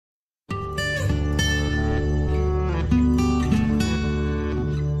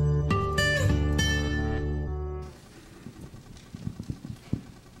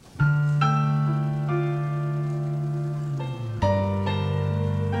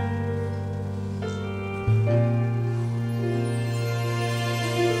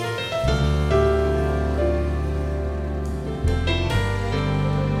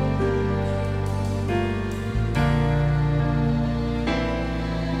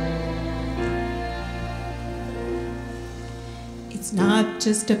It's not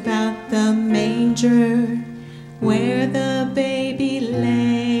just about the manger where the baby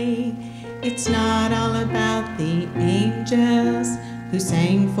lay. It's not all about the angels who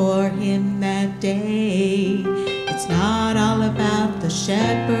sang for him that day. It's not all about the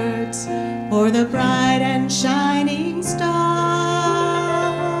shepherds or the bright and shining star.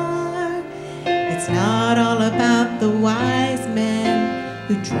 It's not all about the wise men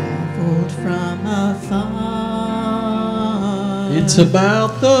who traveled from afar. It's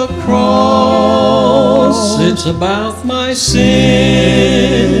about the cross. It's about my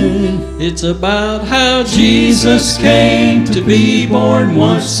sin. It's about how Jesus came to be born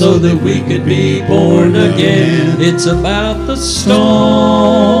once so that we could be born again. It's about the stone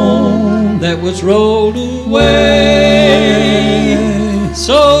that was rolled away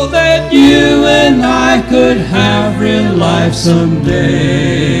so that you and I could have real life someday.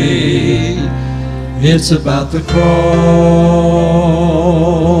 It's about the cross.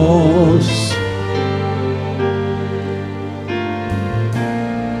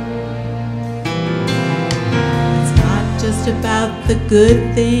 It's not just about the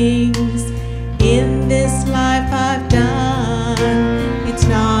good things in this life I've done. It's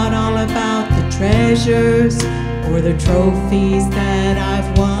not all about the treasures or the trophies that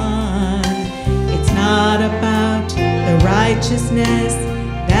I've won. It's not about the righteousness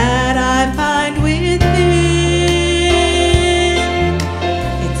that I find within.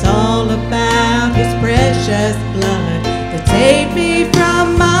 It's all about his precious blood that saved me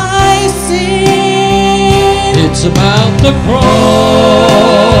from my sin. It's about the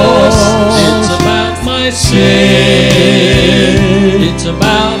cross. It's about my sin. It's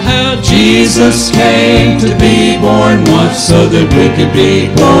about how Jesus came to be born once so that we could be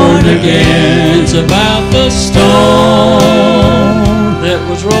born again. It's about the stone that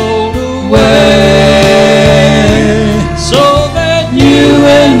was rolled away so that you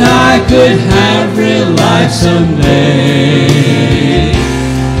and I could have real life someday.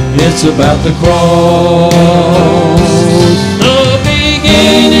 It's about the cross. The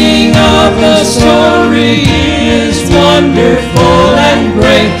beginning of the story is wonderful and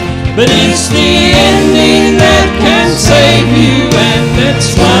great, but it's the ending that can save you, and that's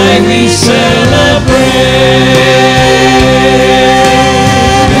why we celebrate.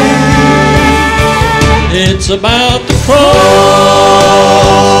 It's about the cross.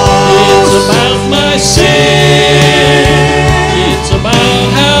 It's about my sin. It's about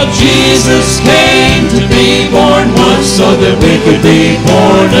how Jesus came to be born once so that we could be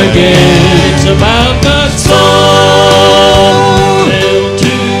born again. It's about the Son nailed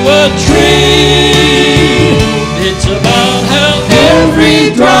to a tree. It's about how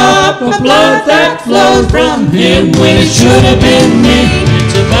every drop of blood that flowed from him when it should have been me.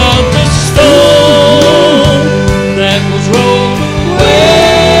 It's about the stone that was rolled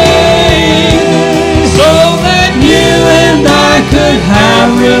away so that you and I could have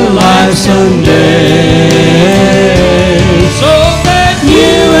real life someday. So that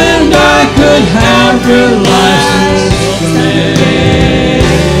you and I could have real life someday.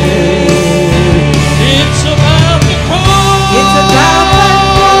 It's about the cross. It's about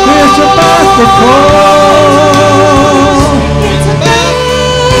the cross. It's about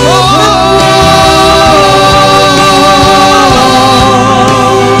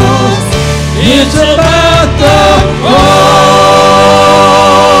It's about the cross.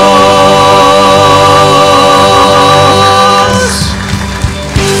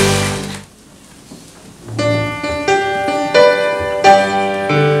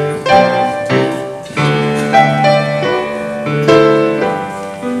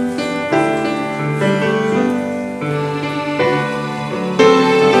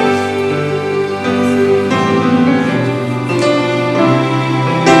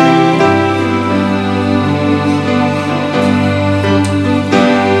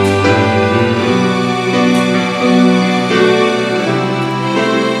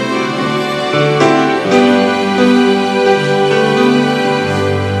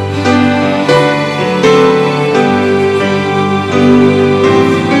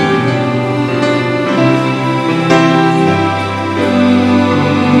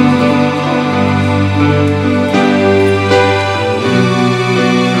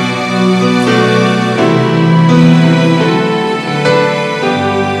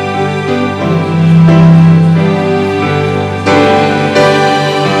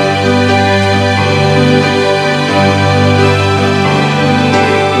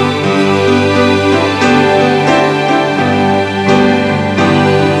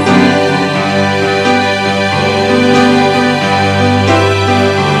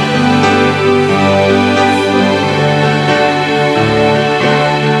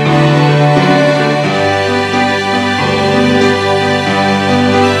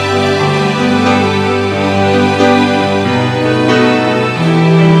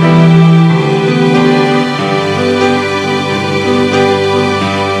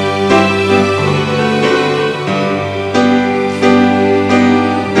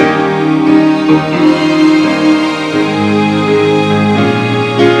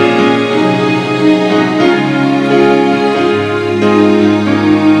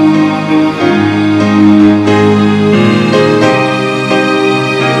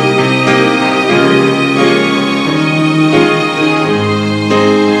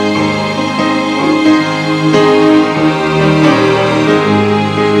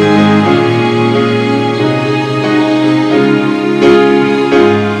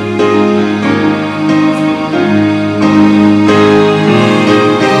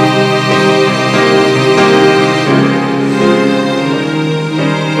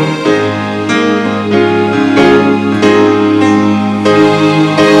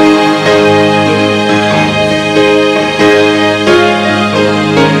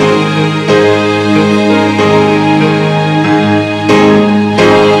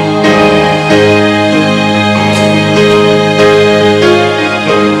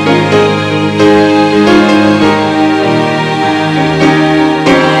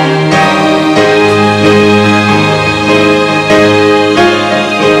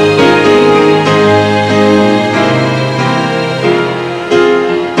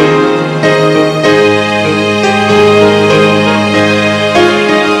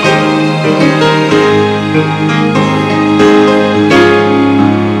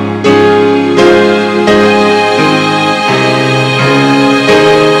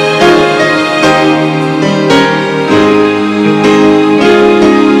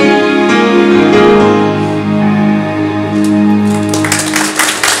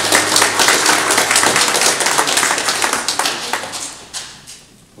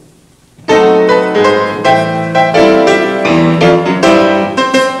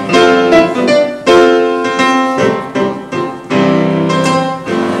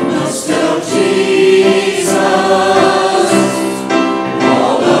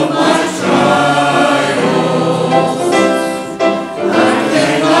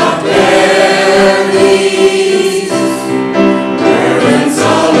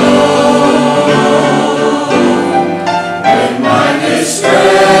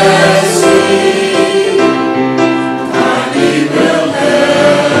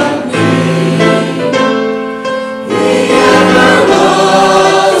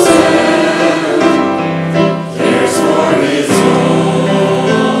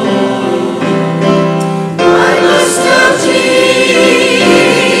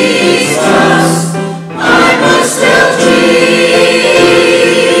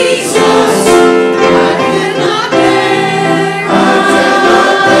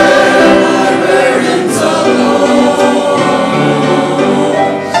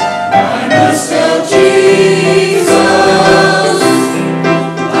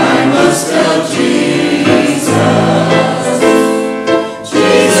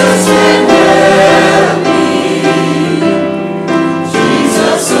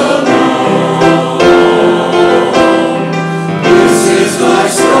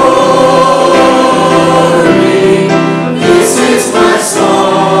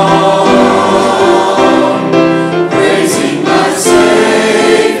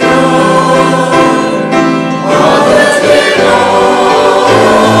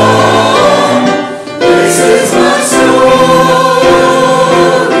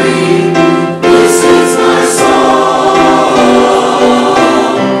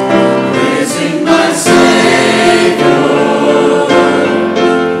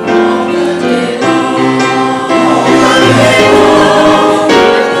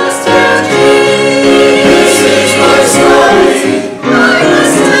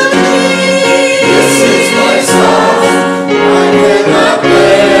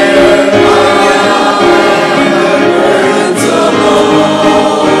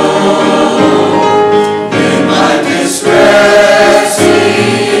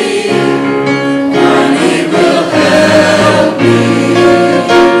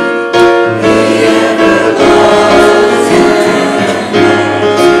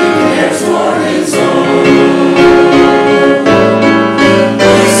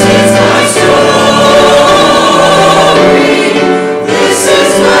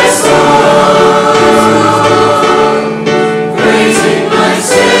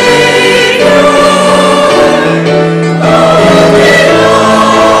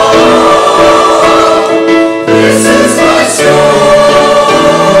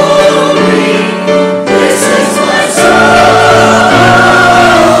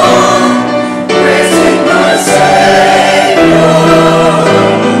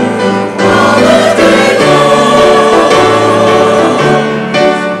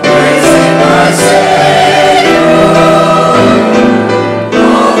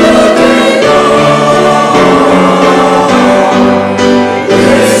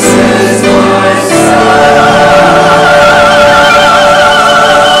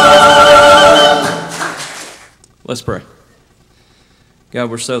 Let's pray. God,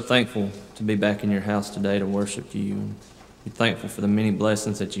 we're so thankful to be back in your house today to worship you. We're thankful for the many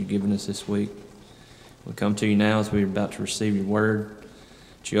blessings that you've given us this week. We come to you now as we're about to receive your word.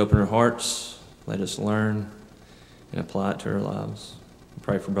 That you open our hearts, let us learn, and apply it to our lives. We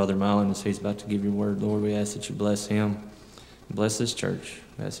pray for Brother Mylon as he's about to give your word. Lord, we ask that you bless him. Bless this church.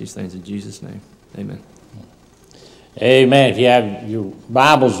 We ask these things in Jesus' name. Amen. Amen. If you have your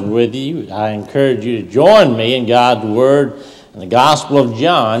Bibles with you, I encourage you to join me in God's Word in the Gospel of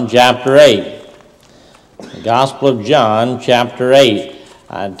John, chapter 8. The Gospel of John, chapter 8.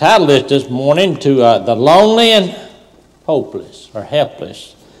 I entitled this morning to The Lonely and Hopeless, or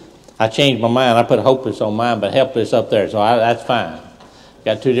Helpless. I changed my mind. I put hopeless on mine, but helpless up there, so that's fine.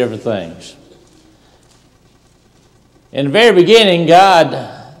 Got two different things. In the very beginning,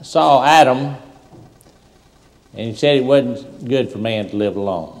 God saw Adam, and he said it wasn't good for man to live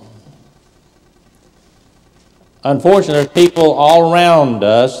alone. Unfortunately, there's people all around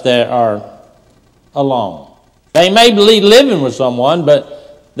us that are alone. They may be living with someone,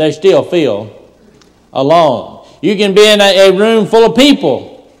 but they still feel alone. You can be in a room full of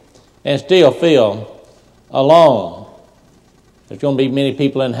people and still feel alone. There's going to be many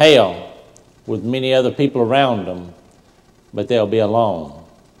people in hell with many other people around them, but they'll be alone.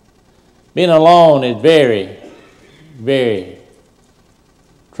 Being alone is very, very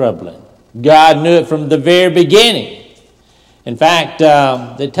troubling. God knew it from the very beginning. In fact,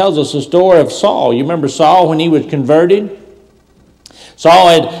 it tells us the story of Saul. You remember Saul when he was converted? Saul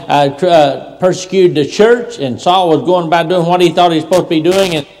had persecuted the church, and Saul was going about doing what he thought he was supposed to be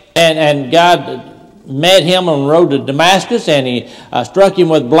doing, and God met him on the road to Damascus, and he struck him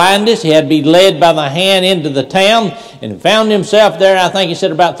with blindness. He had to be led by the hand into the town, and found himself there, I think he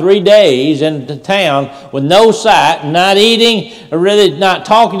said, about 3 days in the town with no sight, not eating, or really not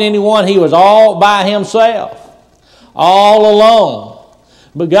talking to anyone. He was all by himself, all alone.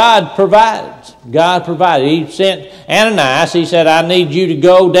 But God provided. God provided. He sent Ananias. He said, I need you to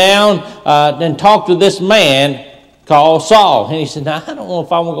go down and talk to this man called Saul. And he said, now, I don't know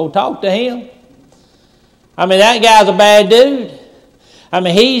if I want to go talk to him. I mean, that guy's a bad dude. I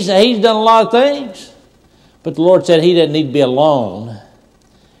mean, he's done a lot of things. But the Lord said he doesn't need to be alone.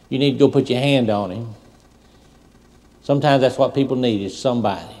 You need to go put your hand on him. Sometimes that's what people need, is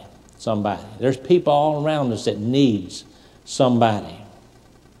somebody. Somebody. There's people all around us that needs somebody.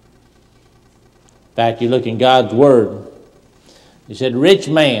 In fact, you look in God's Word. He said, rich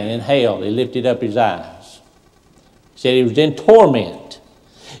man in hell, he lifted up his eyes. He said he was in torment.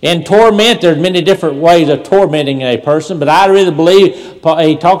 In torment, there's many different ways of tormenting a person, but I really believe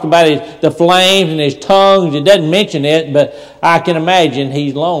he talked about the flames and his tongues. He doesn't mention it, but I can imagine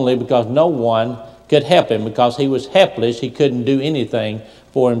he's lonely because no one could help him, because he was helpless. He couldn't do anything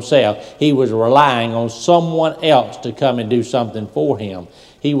for himself. He was relying on someone else to come and do something for him.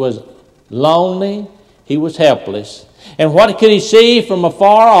 He was lonely. He was helpless. And what could he see from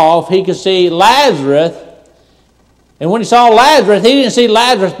afar off? He could see Lazarus. And when he saw Lazarus, he didn't see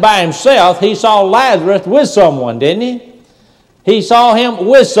Lazarus by himself. He saw Lazarus with someone, didn't he? He saw him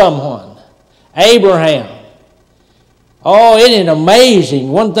with someone. Abraham. Oh, isn't it amazing?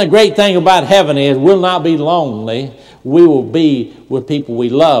 One great thing about heaven is we'll not be lonely. We will be with people we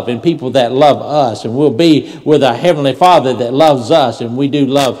love and people that love us. And we'll be with our Heavenly Father that loves us, and we do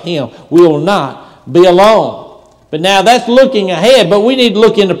love Him. We will not be alone. But now that's looking ahead, but we need to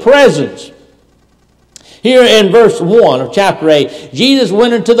look in the present. Here in verse 1 of chapter 8, Jesus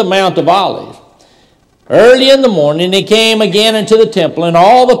went into the Mount of Olives. Early in the morning he came again into the temple, and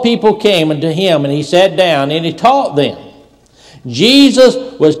all the people came unto him, and he sat down and he taught them.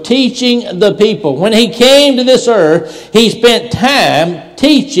 Jesus was teaching the people. When he came to this earth, he spent time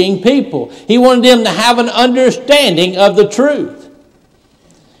teaching people. He wanted them to have an understanding of the truth.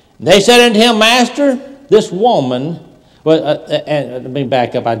 They said unto him, Master, this woman... let me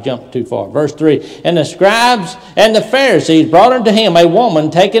back up, I jumped too far. Verse 3, and the scribes and the Pharisees brought unto him a woman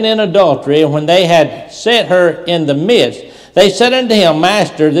taken in adultery, and when they had set her in the midst, they said unto him,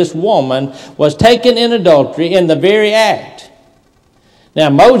 Master, this woman was taken in adultery in the very act. Now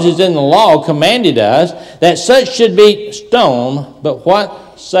Moses in the law commanded us that such should be stoned, but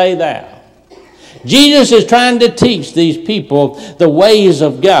what say thou? Jesus is trying to teach these people the ways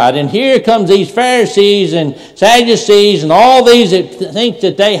of God. And here comes these Pharisees and Sadducees and all these that think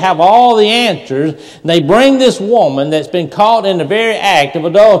that they have all the answers. And they bring this woman that's been caught in the very act of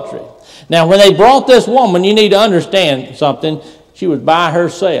adultery. Now, when they brought this woman, you need to understand something. She was by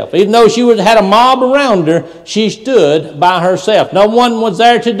herself. Even though she had a mob around her, she stood by herself. No one was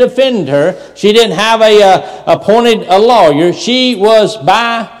there to defend her. She didn't have appointed a lawyer. She was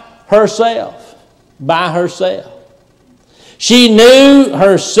by herself. By herself. She knew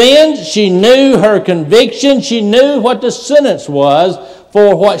her sins. She knew her conviction. She knew what the sentence was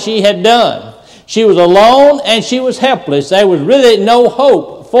for what she had done. She was alone and she was helpless. There was really no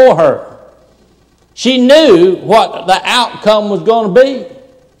hope for her. She knew what the outcome was going to be.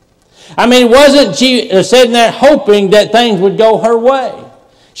 I mean, wasn't she sitting there hoping that things would go her way?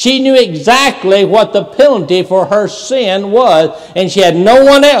 She knew exactly what the penalty for her sin was, and she had no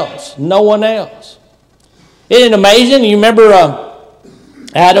one else. No one else. Isn't it amazing? You remember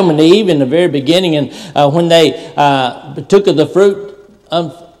Adam and Eve in the very beginning, and when they took of the fruit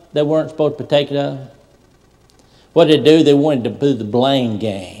they weren't supposed to take it of? What did they do? They wanted to do the blame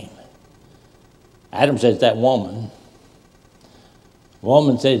game. Adam says that woman.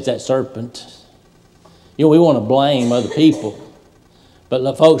 Woman says that serpent. You know, we want to blame other people. But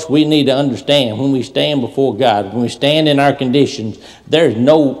look, folks, we need to understand when we stand before God, when we stand in our conditions, there's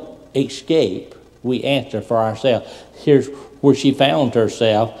no escape. We answer for ourselves. Here's where she found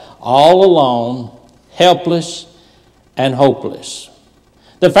herself, all alone, helpless, and hopeless.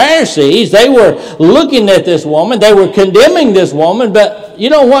 The Pharisees, they were looking at this woman. They were condemning this woman. But you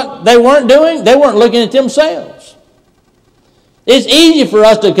know what they weren't doing? They weren't looking at themselves. It's easy for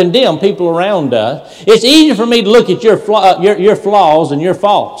us to condemn people around us. It's easy for me to look at your flaws and your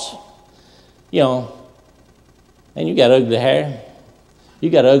faults. You know, and you got ugly hair.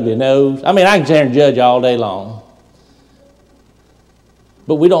 You got an ugly nose. I mean, I can sit here and judge all day long.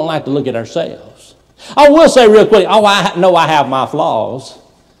 But we don't like to look at ourselves. I will say real quick, I know I have my flaws.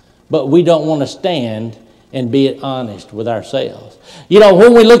 But we don't want to stand and be honest with ourselves. You know,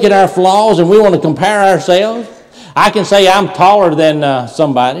 when we look at our flaws and we want to compare ourselves, I can say I'm taller than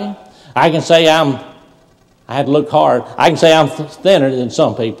somebody. I can say I had to look hard. I can say I'm thinner than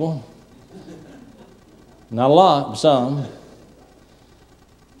some people. Not a lot, but some.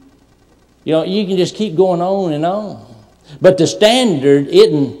 You know, you can just keep going on and on. But the standard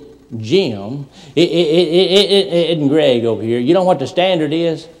isn't Jim. It isn't Greg over here. You know what the standard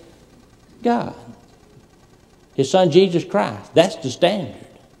is? God. His son Jesus Christ. That's the standard.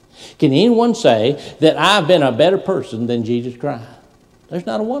 Can anyone say that I've been a better person than Jesus Christ? There's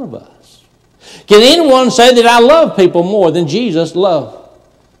not a one of us. Can anyone say that I love people more than Jesus loved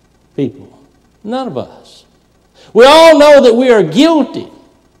people? None of us. We all know that we are guilty.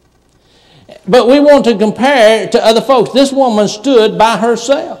 But we want to compare to other folks. This woman stood by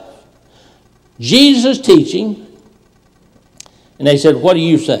herself. Jesus teaching. And they said, what do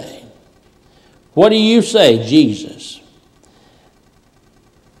you say? What do you say, Jesus?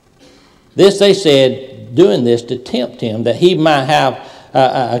 This they said, doing this to tempt him, that he might have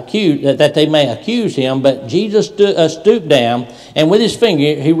that they may accuse him. But Jesus stooped down, and with his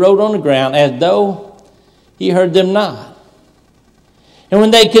finger he wrote on the ground, as though he heard them not. And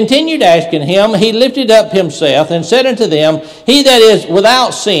when they continued asking him, he lifted up himself and said unto them, he that is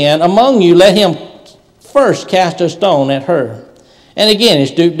without sin among you, let him first cast a stone at her. And again he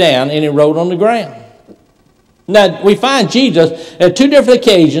stooped down and he wrote on the ground. Now we find Jesus at two different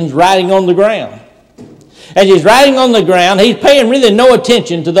occasions writing on the ground. As he's writing on the ground, he's paying really no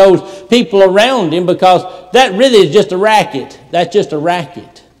attention to those people around him, because that really is just a racket. That's just a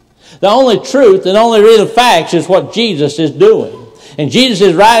racket. The only truth and only real facts is what Jesus is doing. And Jesus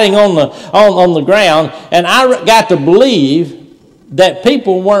is writing on the ground, and I got to believe that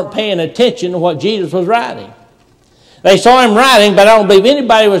people weren't paying attention to what Jesus was writing. They saw him writing, but I don't believe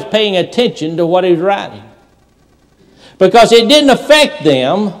anybody was paying attention to what he was writing. Because it didn't affect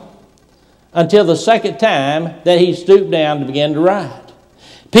them until the second time that he stooped down to begin to write.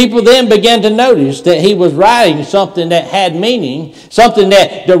 People then began to notice that he was writing something that had meaning, something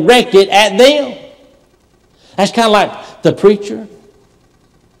that directed at them. That's kind of like the preacher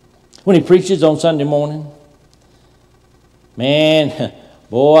when he preaches on Sunday morning. Man,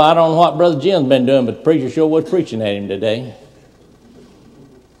 boy, I don't know what Brother Jim's been doing, but the preacher sure was preaching at him today.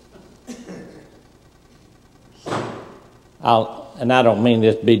 And I don't mean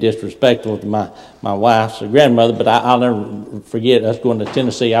this to be disrespectful to my wife's grandmother, but I'll never forget us going to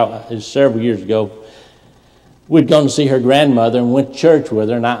Tennessee. It was several years ago. We'd gone to see her grandmother and went to church with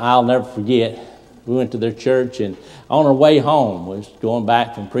her, and I'll never forget. We went to their church, and on our way home, we was going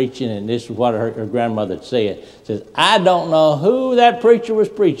back from preaching, and this is what her grandmother said. Says, I don't know who that preacher was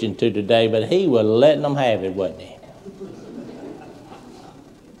preaching to today, but he was letting them have it, wasn't he?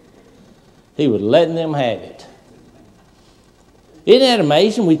 He was letting them have it. Isn't that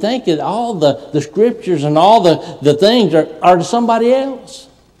amazing? We think that all the scriptures and all the things are to somebody else.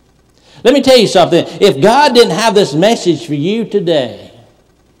 Let me tell you something. If God didn't have this message for you today,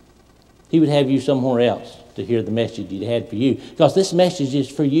 he would have you somewhere else to hear the message he had for you, because this message is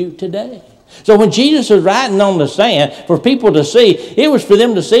for you today. So when Jesus was writing on the sand for people to see, it was for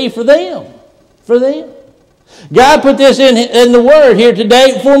them to see for them. For them. God put this in the Word here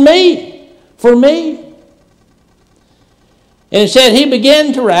today for me. For me. And it said, he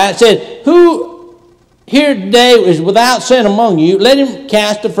began to write, said, who here today is without sin among you, let him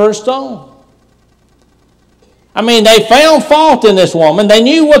cast the first stone. I mean, they found fault in this woman. They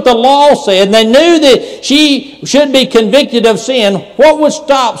knew what the law said. And they knew that she should be convicted of sin. What would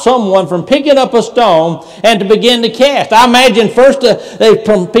stop someone from picking up a stone and to begin to cast? I imagine first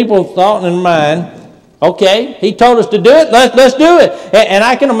people thought in their mind, okay, he told us to do it, let's do it. And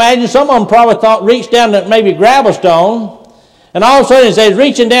I can imagine some of them probably thought, reached down to maybe grab a stone. And all of a sudden, as they was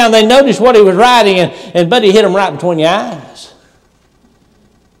reaching down, they noticed what he was writing, and buddy hit him right between the eyes.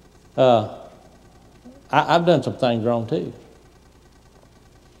 I've done some things wrong too.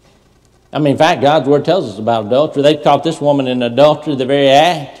 I mean, in fact, God's Word tells us about adultery. They caught this woman in adultery, the very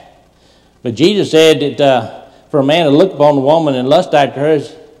act. But Jesus said that for a man to look upon a woman and lust after her is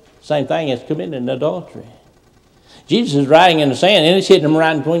the same thing as committing adultery. Jesus is writing in the sand, and it's hitting them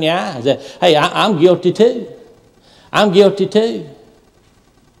right between the eyes. That, hey, I'm guilty too. I'm guilty too.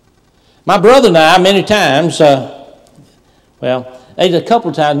 My brother and I, many times, there's a couple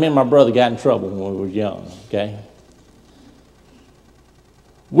of times me and my brother got in trouble when we were young, okay?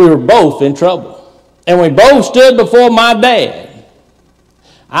 We were both in trouble. And we both stood before my dad.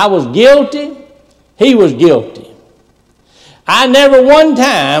 I was guilty. He was guilty. I never one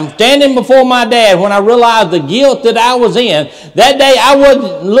time, standing before my dad, when I realized the guilt that I was in, that day I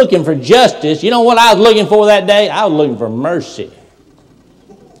wasn't looking for justice. You know what I was looking for that day? I was looking for mercy.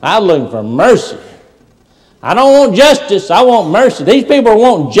 I was looking for mercy. I don't want justice. I want mercy. These people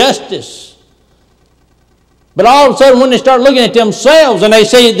want justice. But all of a sudden when they start looking at themselves and they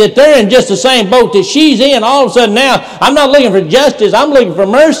see that they're in just the same boat that she's in, all of a sudden now I'm not looking for justice. I'm looking for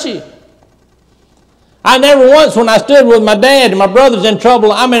mercy. I never once, when I stood with my dad and my brother's in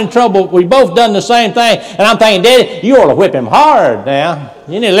trouble, I'm in trouble, we both done the same thing, and I'm thinking, Daddy, you ought to whip him hard now.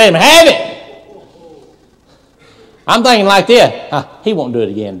 You need to let him have it. I'm thinking like this, he won't do it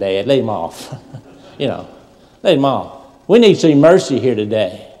again, Dad. Let him off. Let him off. We need to see mercy here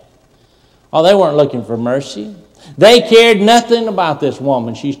today. Oh, they weren't looking for mercy. They cared nothing about this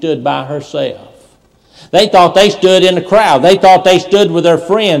woman. She stood by herself. They thought they stood in the crowd. They thought they stood with their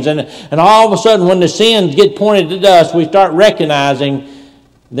friends. And all of a sudden, when the sins get pointed at us, we start recognizing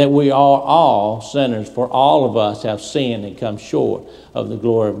that we are all sinners. For all of us have sinned and come short of the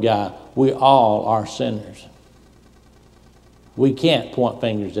glory of God. We all are sinners. We can't point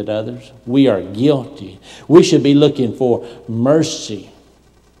fingers at others. We are guilty. We should be looking for mercy.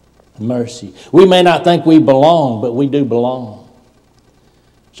 Mercy. We may not think we belong, but we do belong.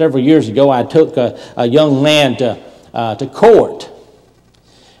 Several years ago, I took a young man to court.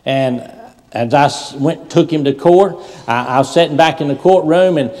 And as I took him to court, I was sitting back in the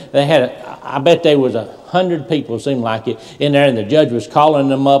courtroom, and they had, I bet there was 100 people, seemed like it, in there, and the judge was calling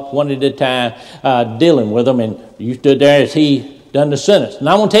them up one at a time, dealing with them, and you stood there as he done the sentence. And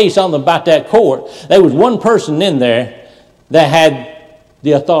I want to tell you something about that court. There was one person in there that had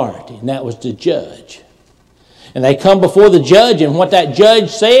the authority, and that was the judge. And they come before the judge, and what that judge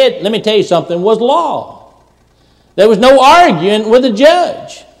said, let me tell you something, was law. There was no arguing with the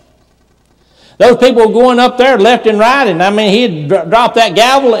judge. Those people were going up there left and right, and he'd drop that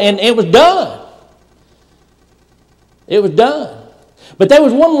gavel, and it was done. It was done. But there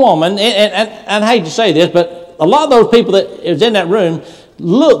was one woman, and I hate to say this, but a lot of those people that was in that room a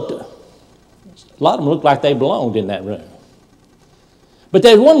lot of them looked like they belonged in that room. But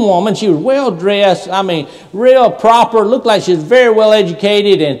there's one woman, she was well dressed, real proper, looked like she was very well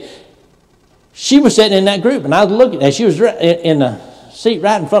educated, and she was sitting in that group, and I was looking at her. She was in the seat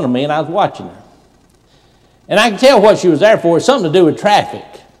right in front of me, and I was watching her. And I could tell what she was there for. It's something to do with traffic.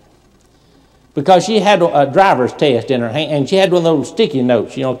 Because she had a driver's test in her hand, and she had one of those sticky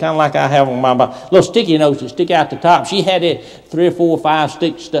notes, kind of like I have on my little sticky notes that stick out the top. She had it 3 or 4 or 5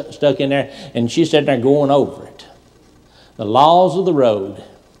 sticks stuck in there, and she sat there going over it. The laws of the road.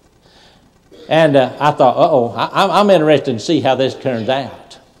 And I thought, I'm interested to see how this turns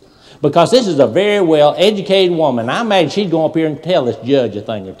out. Because this is a very well-educated woman. I imagine she'd go up here and tell this judge a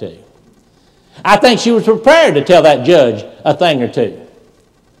thing or two. I think she was prepared to tell that judge a thing or two.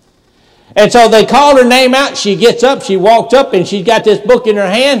 And so they called her name out. She gets up, she walks up, and she's got this book in her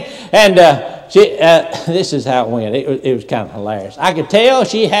hand. And this is how it went. It was kind of hilarious. I could tell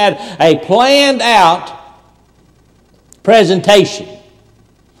she had a planned out presentation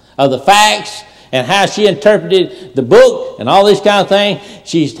of the facts and how she interpreted the book and all this kind of thing.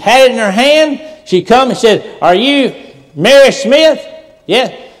 She's had it in her hand. She come and said, "Are you Mary Smith?"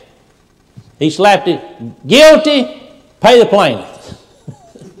 "Yeah." He slapped it. "Guilty, pay the plaintiff."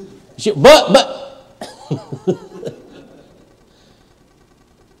 But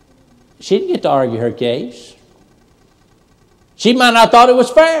she didn't get to argue her case. She might not have thought it was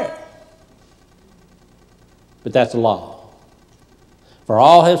fair. But that's the law. For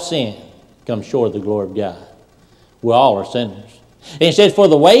all have sinned, come short of the glory of God. We all are sinners. And it says, for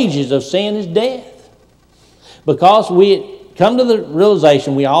the wages of sin is death. Because we come to the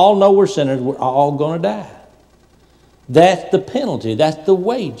realization we all know we're sinners, we're all going to die. That's the penalty. That's the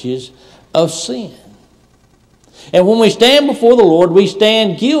wages of sin. And when we stand before the Lord, we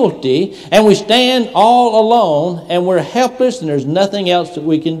stand guilty, and we stand all alone, and we're helpless, and there's nothing else that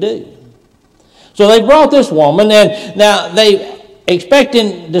we can do. So they brought this woman, and now they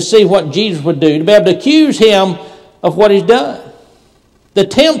expecting to see what Jesus would do, to be able to accuse him of what he's done, to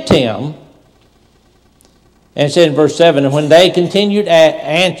tempt him. And it said in verse 7, and when they continued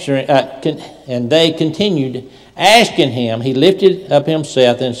Asking him, he lifted up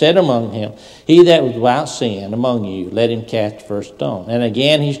himself and said among him, He that was without sin among you, let him cast the first stone. And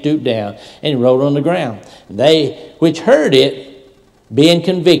again he stooped down and he wrote on the ground. They which heard it, being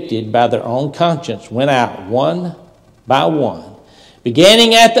convicted by their own conscience, went out one by one,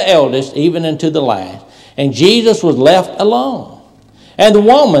 beginning at the eldest, even unto the last. And Jesus was left alone, and the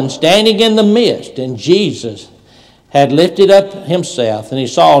woman standing in the midst. And Jesus had lifted up himself, and he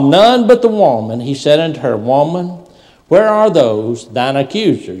saw none but the woman. He said unto her, Woman, where are those thine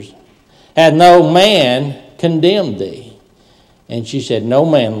accusers? Hath no man condemned thee? And she said, No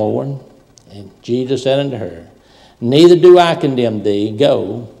man, Lord. And Jesus said unto her, Neither do I condemn thee.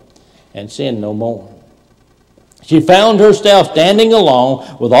 Go and sin no more. She found herself standing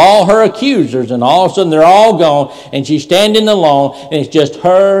alone with all her accusers, and all of a sudden they're all gone, and she's standing alone, and it's just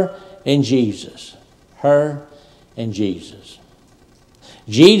her and Jesus. Her and Jesus.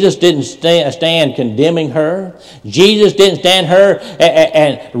 Jesus didn't stand condemning her. Jesus didn't stand her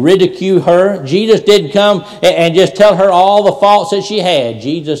and ridicule her. Jesus didn't come and just tell her all the faults that she had.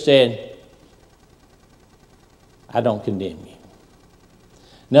 Jesus said, I don't condemn you.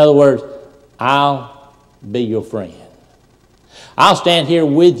 In other words, I'll be your friend. I'll stand here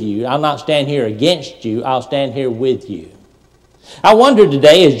with you. I'll not stand here against you. I'll stand here with you. I wonder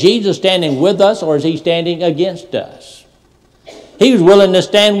today, is Jesus standing with us or is he standing against us? He was willing to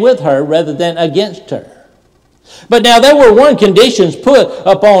stand with her rather than against her. But now there were one conditions put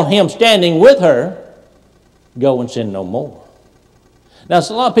upon him standing with her: go and sin no more. Now,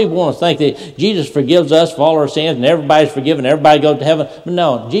 so a lot of people want to think that Jesus forgives us for all our sins and everybody's forgiven, everybody goes to heaven. But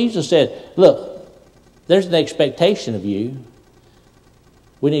no, Jesus said, look, there's an expectation of you.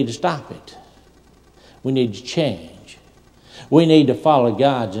 We need to stop it. We need to change. We need to follow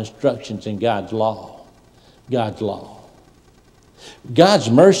God's instructions and God's law. God's law. God's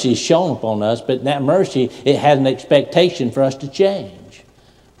mercy is shown upon us, but that mercy, it has an expectation for us to change.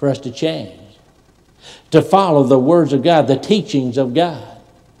 For us to change. To follow the words of God, the teachings of God.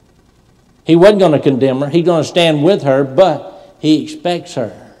 He wasn't going to condemn her. He's going to stand with her, but he expects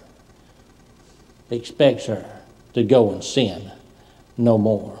her. He expects her to go and sin no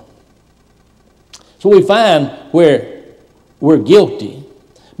more. So we find where we're guilty.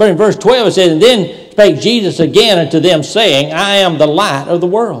 But in verse 12 it says, And then spake Jesus again unto them, saying, I am the light of the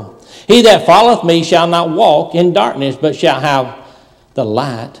world. He that followeth me shall not walk in darkness, but shall have the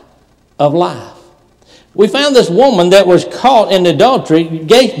light of life. We found this woman that was caught in adultery.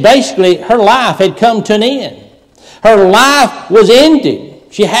 Basically, her life had come to an end. Her life was ended.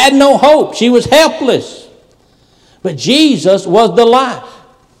 She had no hope. She was helpless. But Jesus was the light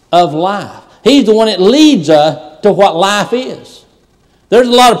of life. He's the one that leads us to what life is. There's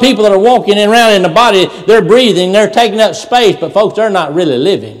a lot of people that are walking around in the body. They're breathing. They're taking up space. But folks, they're not really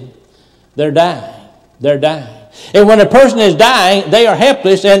living. They're dying. They're dying. And when a person is dying, they are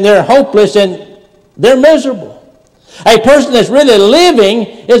helpless and they're hopeless and they're miserable. A person that's really living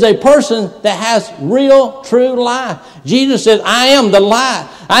is a person that has real, true life. Jesus says, I am the light.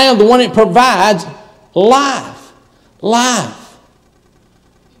 I am the one that provides life. Life.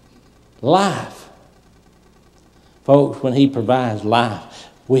 Life. Folks, when he provides life,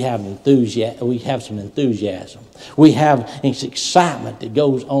 we have enthusiasm. We have some enthusiasm. We have this excitement that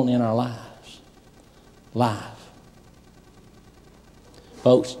goes on in our lives. Life.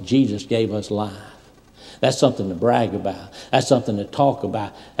 Folks, Jesus gave us life. That's something to brag about. That's something to talk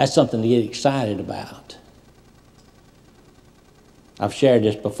about. That's something to get excited about. I've shared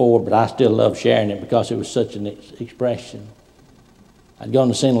this before, but I still love sharing it because it was such an expression. I'd gone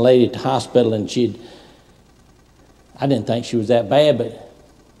to see a lady at the hospital, and I didn't think she was that bad, but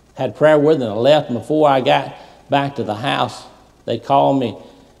had prayer with her, and I left. And before I got back to the house, they called me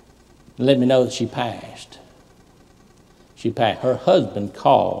and let me know that she passed. She passed. Her husband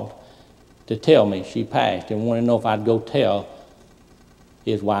called to tell me she passed and wanted to know if I'd go tell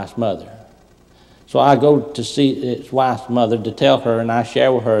his wife's mother. So I go to see his wife's mother to tell her, and I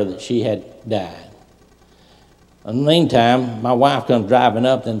share with her that she had died. In the meantime, my wife comes driving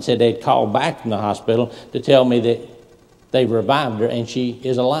up and said they'd called back from the hospital to tell me that they've revived her and she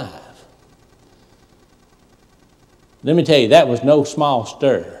is alive. Let me tell you, that was no small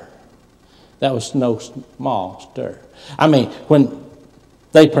stir. That was no small stir. I mean, when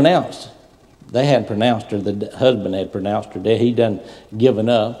they hadn't pronounced her, the husband had pronounced her dead. He'd done given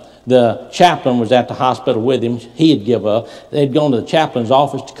up. The chaplain was at the hospital with him. He had given up. They'd gone to the chaplain's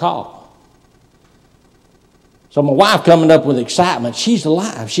office to call. So my wife coming up with excitement. She's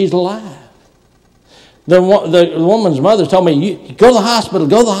alive. She's alive. The woman's mother told me, you go to the hospital,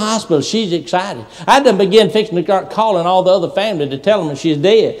 go to the hospital. She's excited. I done began fixing to start calling all the other family to tell them that she's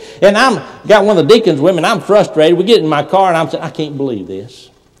dead. And got one of the deacon's women, I'm frustrated. We get in my car and I'm saying, I can't believe this.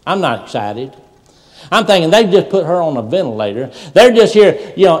 I'm not excited. I'm thinking they've just put her on a ventilator. They're just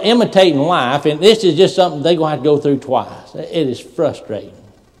here, imitating life, and this is just something they're going to have to go through twice. It is frustrating.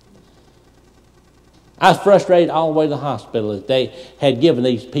 I was frustrated all the way to the hospital that they had given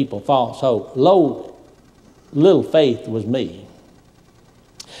these people false hope. Little faith was me.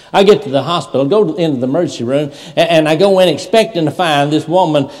 I get to the hospital, go into the emergency room, and I go in expecting to find this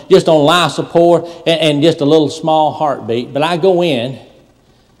woman just on life support and just a little small heartbeat. But I go in,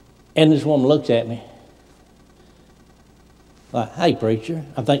 and this woman looks at me like, hey, preacher.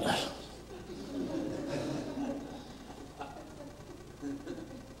 I'm thinking,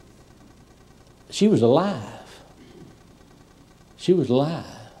 she was alive. She was alive.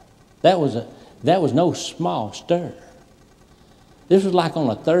 That was no small stir. This was like on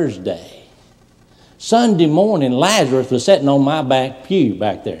a Thursday. Sunday morning, Lazarus was sitting on my back pew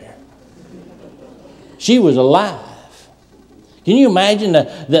back there. She was alive. Can you imagine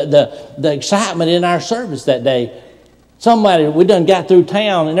the excitement in our service that day? We done got through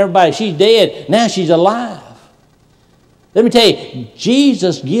town and everybody, she's dead. Now she's alive. Let me tell you,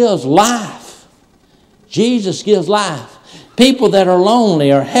 Jesus gives life. Jesus gives life. People that are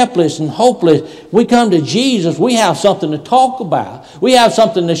lonely or helpless and hopeless, we come to Jesus, we have something to talk about. We have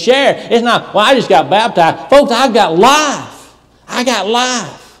something to share. It's not, well, I just got baptized. Folks, I've got life. I got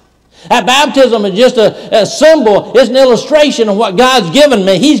life. That baptism is just a symbol. It's an illustration of what God's given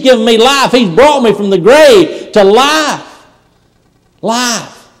me. He's given me life. He's brought me from the grave to life.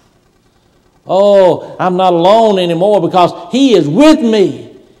 Life. Oh, I'm not alone anymore because He is with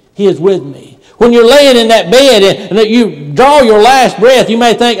me. He is with me. When you're laying in that bed and you draw your last breath, you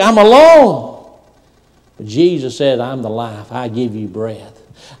may think, I'm alone. But Jesus said, I'm the life. I give you breath.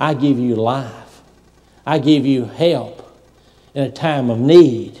 I give you life. I give you help in a time of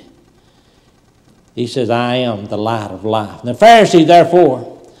need. He says, I am the light of life. And the Pharisees,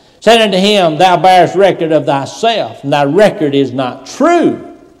 therefore, said unto him, thou bearest record of thyself, and thy record is not true.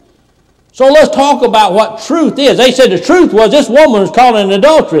 So let's talk about what truth is. They said the truth was this woman was caught in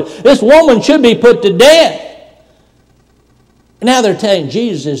adultery. This woman should be put to death. And now they're telling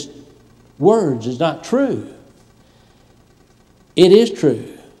Jesus' words is not true. It is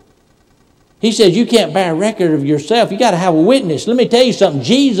true. He says you can't bear record of yourself. You got to have a witness. Let me tell you something.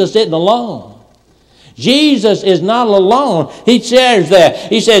 Jesus isn't alone. Jesus is not alone. He shares that.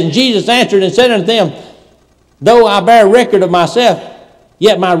 He says, and Jesus answered and said unto them, though I bear record of myself,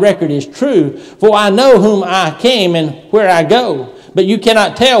 yet my record is true. For I know whom I came and where I go. But you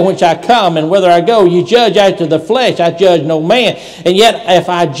cannot tell whence I come and whither I go. You judge after the flesh. I judge no man. And yet if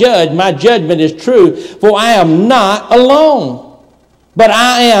I judge, my judgment is true. For I am not alone. But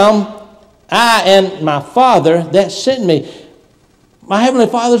I and my Father that sent me. My Heavenly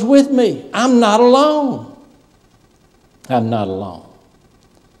Father's with me. I'm not alone. I'm not alone.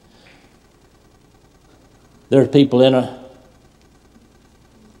 There's people in a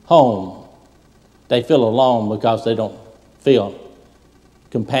home. They feel alone because they don't feel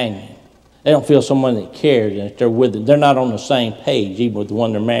companion. They don't feel someone that cares and they're with them. They're not on the same page even with the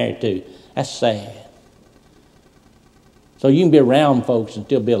one they're married to. That's sad. So you can be around folks and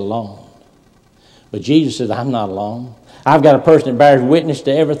still be alone. But Jesus says, I'm not alone. I've got a person that bears witness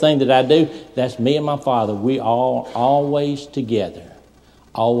to everything that I do. That's me and my Father. We are always together.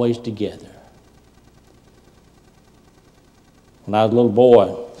 Always together. When I was a little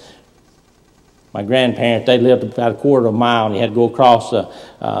boy, my grandparents, they lived about a quarter of a mile, and you had to go across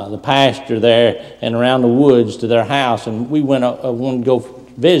the pasture there and around the woods to their house, and we wanted to go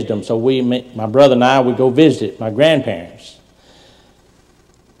visit them. So my brother and I would go visit my grandparents.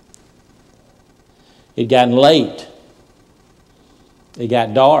 It gotten late. It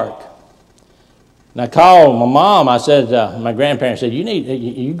got dark. And I called my mom. I said, my grandparents said,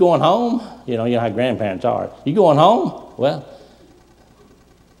 you going home? You know how grandparents are. You going home? Well,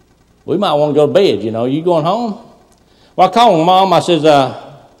 we might want to go to bed, You going home? Well, I called my mom. I says,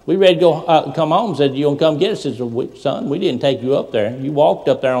 we ready to go come home. Said, you going to come get us? I said, son, we didn't take you up there. You walked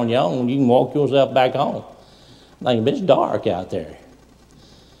up there on your own. You can walk yourself back home. I'm thinking, it's dark out there.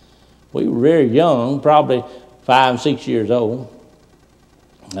 We were very young, probably 5 and 6 years old.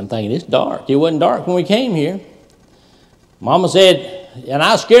 I'm thinking, it's dark. It wasn't dark when we came here. Mama said, and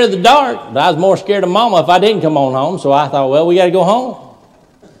I was scared of the dark, but I was more scared of Mama if I didn't come on home, so I thought, well, we got to go home.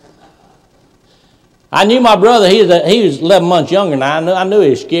 I knew my brother, he was 11 months younger than I knew he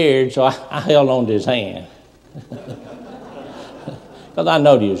was scared, so I held on to his hand. Because I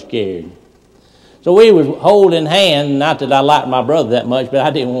know he was scared. So we was holding hands, not that I liked my brother that much, but I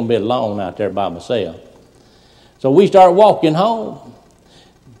didn't want to be alone out there by myself. So we started walking home.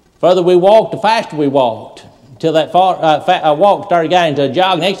 Further we walked, the faster we walked. Until that walk started getting into a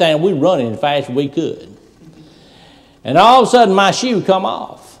jog. Next thing we were running as fast as we could. And all of a sudden my shoe come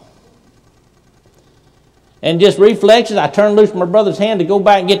off. And just reflexes, I turned loose my brother's hand to go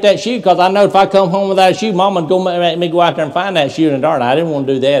back and get that shoe, because I know if I come home without a shoe, Mama would make me go out there and find that shoe in the dark. I didn't want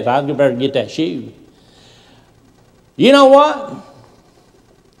to do that, so I better get that shoe. You know what?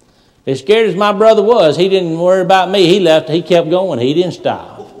 As scared as my brother was, he didn't worry about me. He left, he kept going. He didn't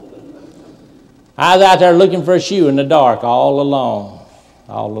stop. I was out there looking for a shoe in the dark all alone.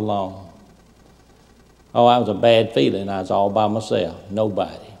 All alone. Oh, that was a bad feeling. I was all by myself.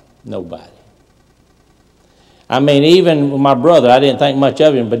 Nobody. I mean, even with my brother, I didn't think much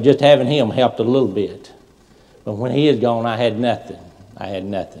of him, but just having him helped a little bit. But when he is gone, I had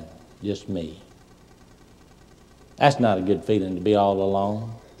nothing. Just me. That's not a good feeling, to be all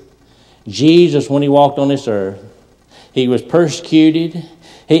alone. Jesus, when he walked on this earth, he was persecuted.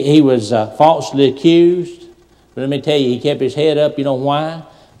 He was falsely accused. But let me tell you, he kept his head up. You know why?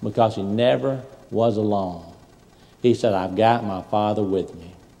 Because he never was alone. He said, I've got my Father with me.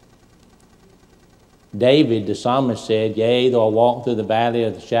 David, the psalmist, said, yea, though I walk through the valley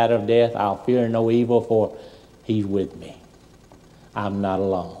of the shadow of death, I'll fear no evil, for he's with me. I'm not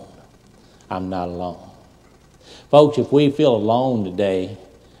alone. Folks, if we feel alone today,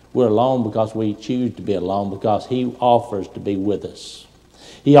 we're alone because we choose to be alone, because he offers to be with us.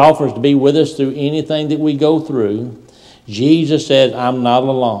 He offers to be with us through anything that we go through. Jesus says, I'm not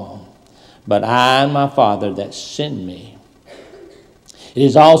alone, but I and my Father that sent me. It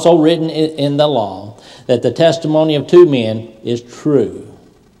is also written in the law that the testimony of two men is true.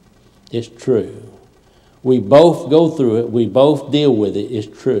 It's true. We both go through it. We both deal with it.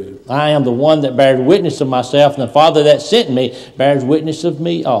 It's true. I am the one that bears witness of myself, and the Father that sent me bears witness of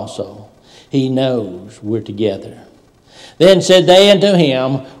me also. He knows we're together. Then said they unto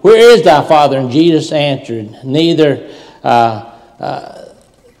him, where is thy Father? And Jesus answered, neither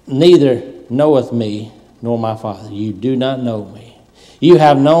knoweth me nor my Father. You do not know me. You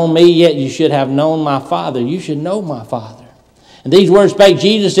have known me, yet you should have known my Father. You should know my Father. And these words spake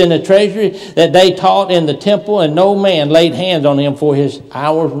Jesus in the treasury that they taught in the temple, and no man laid hands on him, for his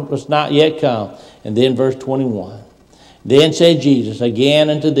hour was not yet come. And then verse 21. Then said Jesus again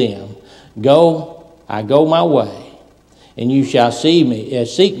unto them, go, I go my way, and you shall seek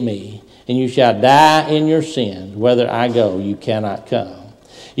me, and you shall die in your sins. Whither I go, you cannot come.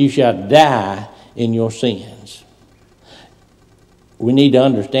 You shall die in your sins. We need to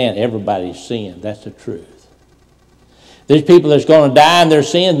understand everybody's sin. That's the truth. There's people that's going to die in their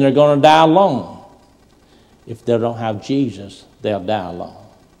sins, and they're going to die alone. If they don't have Jesus, they'll die alone.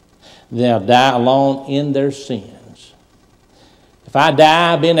 They'll die alone in their sins. If I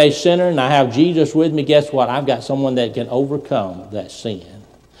die being a sinner and I have Jesus with me, guess what? I've got someone that can overcome that sin.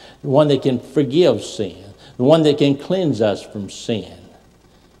 The one that can forgive sin. The one that can cleanse us from sin.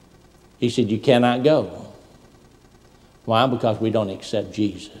 He said, you cannot go. Why? Because we don't accept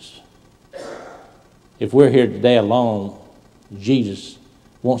Jesus. If we're here today alone, Jesus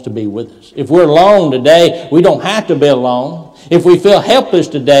wants to be with us. If we're alone today, we don't have to be alone. If we feel helpless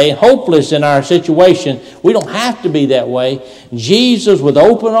today, hopeless in our situation, we don't have to be that way. Jesus with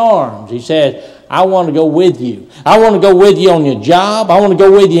open arms, he said, I want to go with you. I want to go with you on your job. I want to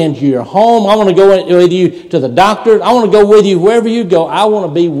go with you into your home. I want to go with you to the doctor. I want to go with you wherever you go. I want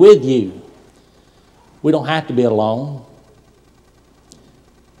to be with you. We don't have to be alone.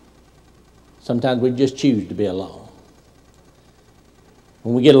 Sometimes we just choose to be alone.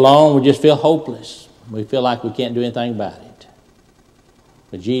 When we get alone, we just feel hopeless. We feel like we can't do anything about it.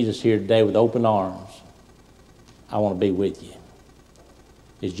 But Jesus here today with open arms, I want to be with you.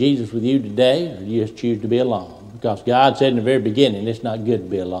 Is Jesus with you today, or do you just choose to be alone? Because God said in the very beginning, it's not good to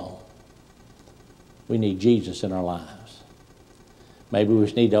be alone. We need Jesus in our lives. Maybe we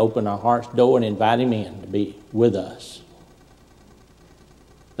just need to open our heart's door and invite him in to be with us.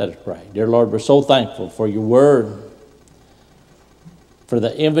 Let us pray. Dear Lord, we're so thankful for your word, for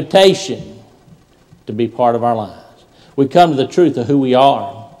the invitation to be part of our lives. We come to the truth of who we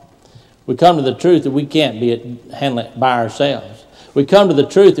are. We come to the truth that we can't handle it by ourselves. We come to the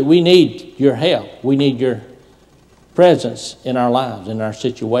truth that we need your help. We need your presence in our lives, in our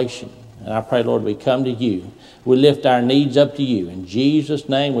situation. And I pray, Lord, we come to you. We lift our needs up to you. In Jesus'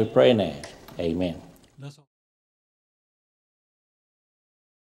 name we pray and ask. Amen.